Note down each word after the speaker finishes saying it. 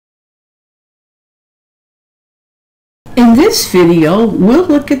In this video, we'll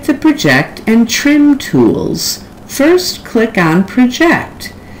look at the Project and Trim tools. First, click on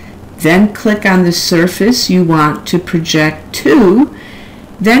Project. Then click on the surface you want to project to.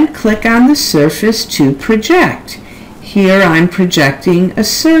 Then click on the surface to project. Here I'm projecting a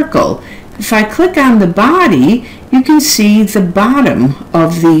circle. If I click on the body, you can see the bottom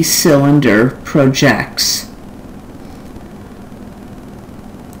of the cylinder projects.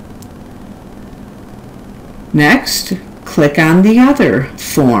 Next, click on the other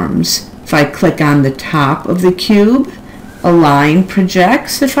forms. If I click on the top of the cube, a line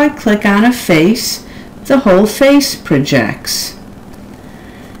projects. If I click on a face, the whole face projects.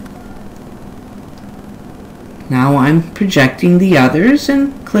 Now I'm projecting the others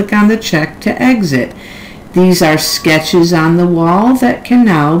and click on the check to exit. These are sketches on the wall that can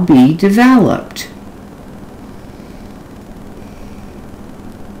now be developed.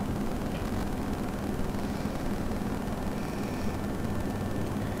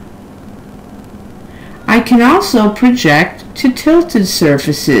 I can also project to tilted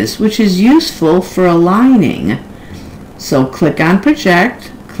surfaces, which is useful for aligning. So click on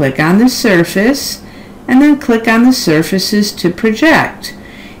Project, click on the surface, and then click on the surfaces to project.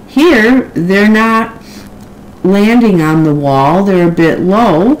 Here, they're not landing on the wall, they're a bit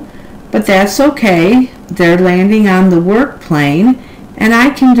low, but that's okay. They're landing on the work plane, and I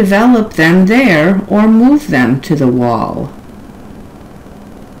can develop them there or move them to the wall.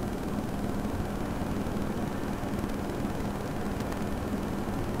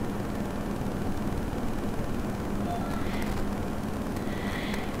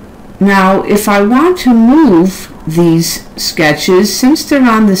 Now, if I want to move these sketches, since they're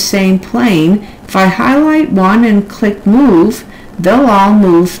on the same plane, if I highlight one and click Move, they'll all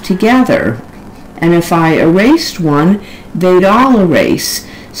move together. And if I erased one, they'd all erase.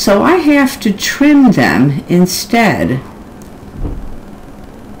 So I have to trim them instead.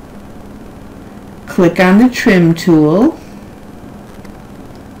 Click on the Trim tool.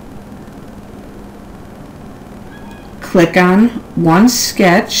 Click on one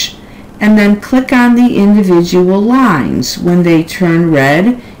sketch, and then click on the individual lines. When they turn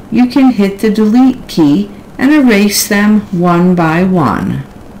red, you can hit the delete key and erase them one by one.